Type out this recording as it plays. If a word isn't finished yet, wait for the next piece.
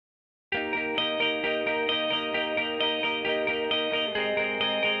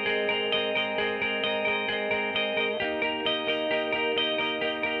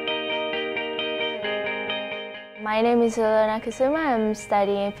My name is Illona Kusuma. I'm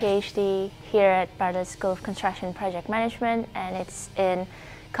studying a PhD here at Bartlett School of Construction Project Management, and it's in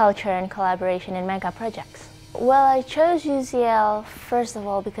culture and collaboration in mega projects. Well, I chose UCL first of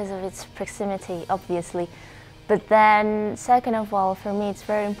all because of its proximity, obviously. But then, second of all, for me it's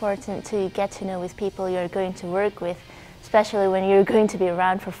very important to get to know with people you're going to work with, especially when you're going to be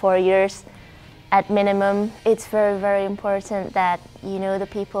around for 4 years. At minimum, it's very, very important that you know the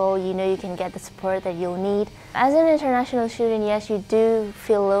people, you know you can get the support that you'll need. As an international student, yes, you do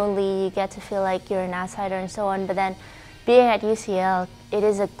feel lonely, you get to feel like you're an outsider and so on, but then being at UCL, it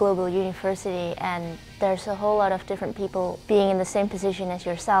is a global university and there's a whole lot of different people being in the same position as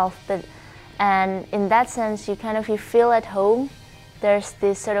yourself, and in that sense, you feel at home. There's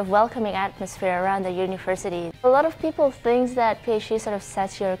this sort of welcoming atmosphere around the university. A lot of people think that PhD sort of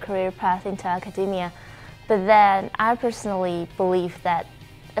sets your career path into academia, but then I personally believe that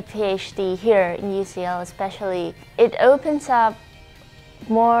a PhD here in UCL especially, it opens up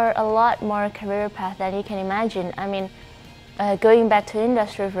a lot more career path than you can imagine. I mean, going back to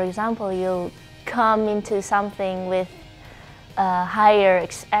industry, for example, you'll come into something with higher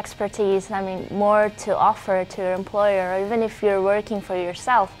expertise, more to offer to your employer, or even if you're working for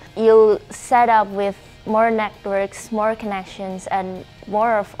yourself, you'll set up with more networks, more connections, and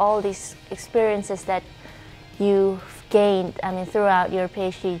more of all these experiences that you've gained throughout your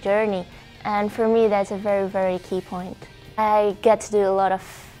PhD journey. And for me, that's a very, very key point. I get to do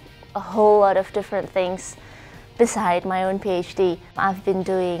a whole lot of different things beside my own PhD. I've been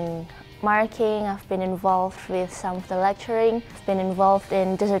doing marking, I've been involved with some of the lecturing, I've been involved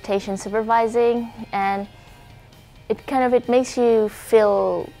in dissertation supervising, and it makes you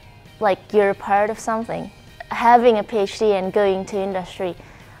feel like you're a part of something. Having a PhD and going to industry,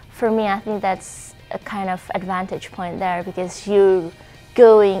 for me, I think that's a kind of advantage point there, because you're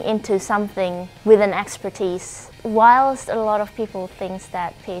going into something with an expertise. Whilst a lot of people think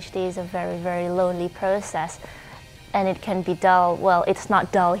that PhD is a very, very lonely process, and it can be dull. Well, it's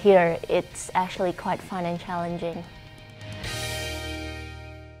not dull here, it's actually quite fun and challenging.